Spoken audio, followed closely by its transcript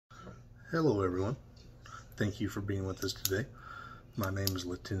Hello everyone. Thank you for being with us today. My name is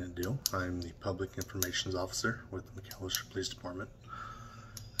Lieutenant Dill. I am the Public Information Officer with the McAlester Police Department.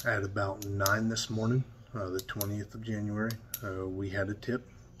 At about 9 this morning, the 20th of January, we had a tip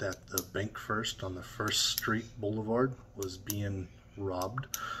that the Bank First on the First Street Boulevard was being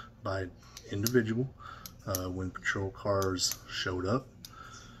robbed by an individual. When patrol cars showed up,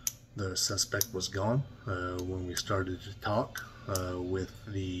 the suspect was gone. When we started to talk with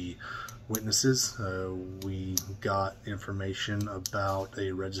the witnesses, we got information about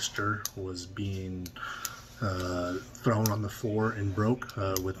a register was being thrown on the floor and broke,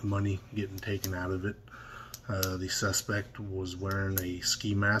 with money getting taken out of it. The suspect was wearing a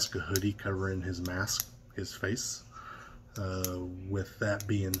ski mask, a hoodie covering his face. With that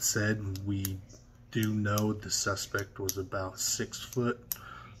being said, we do know the suspect was about 6 foot.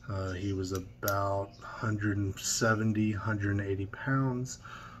 He was about 170, 180 pounds.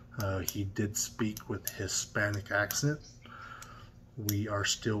 He did speak with Hispanic accent. We are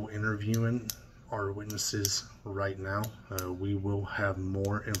still interviewing our witnesses right now. We will have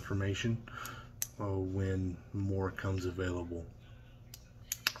more information when more comes available.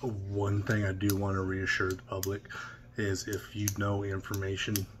 One thing I do want to reassure the public is if you know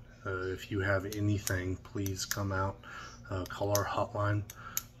information, if you have anything, please come out, call our hotline.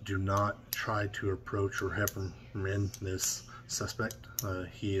 Do not try to approach or apprehend this suspect.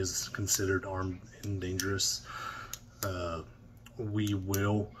 He is considered armed and dangerous. We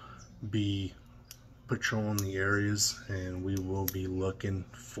will be patrolling the areas and we will be looking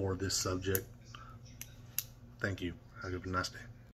for this subject. Thank you. Have a nice day.